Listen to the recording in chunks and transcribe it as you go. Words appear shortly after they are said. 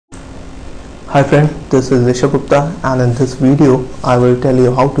Hi friend, this is Rishabh Gupta, and in this video I will tell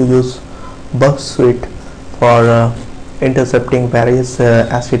you how to use Burp Suite for intercepting various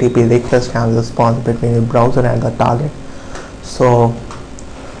HTTP request and response between your browser and the target. So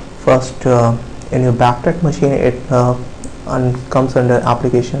first in your backtrack machine it comes under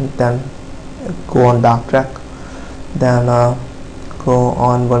application, then go on backtrack, then go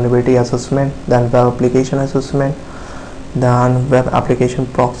on vulnerability assessment, then web application assessment, then web application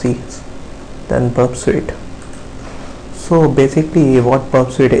proxies, then Burp Suite. So basically what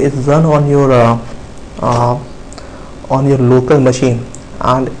Burp Suite is run on your local machine,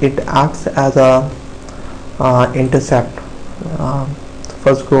 and it acts as a intercept.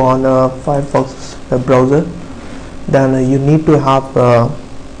 First go on Firefox web browser, then you need to have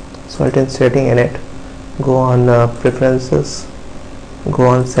certain setting in it. Go on preferences, go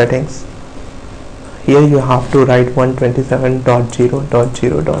on settings. Here you have to write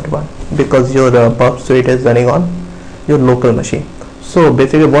 127.0.0.1 because your Burp Suite is running on your local machine. So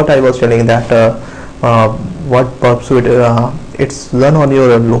basically what I was telling that what Burp Suite it's run on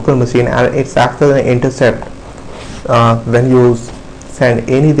your local machine, and it's acts as an intercept. When you send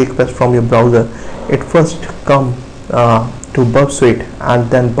any request from your browser, it first come to Burp Suite, and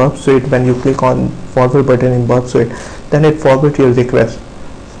then Burp Suite, when you click on forward button in Burp Suite, then it forwards your request,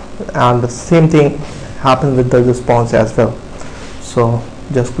 and the same thing happens with the response as well. So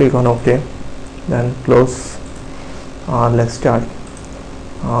just click on OK, then close. Let's start.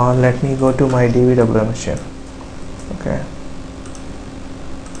 Let me go to my DVW machine. Okay.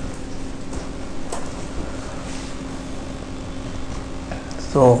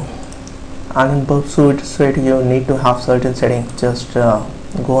 So, and in Burp Suite you need to have certain settings. Just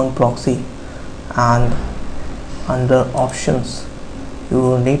go on Proxy, and under options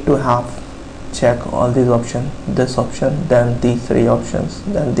you need to have check all these options, this option, then these three options,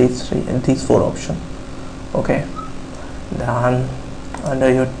 then these three and these four options. Okay, then under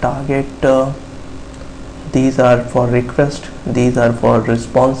your target these are for request, these are for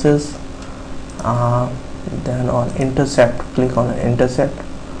responses. Then on intercept, click on intercept,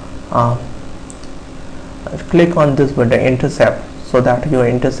 click on this button intercept, so that your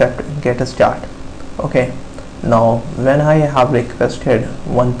intercept get a start. Okay, now when I have requested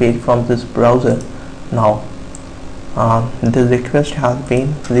one page from this browser, now this request has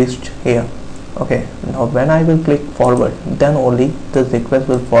been reached here. Okay, now when I will click forward, then only this request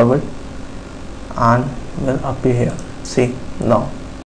will forward and will appear here. See, now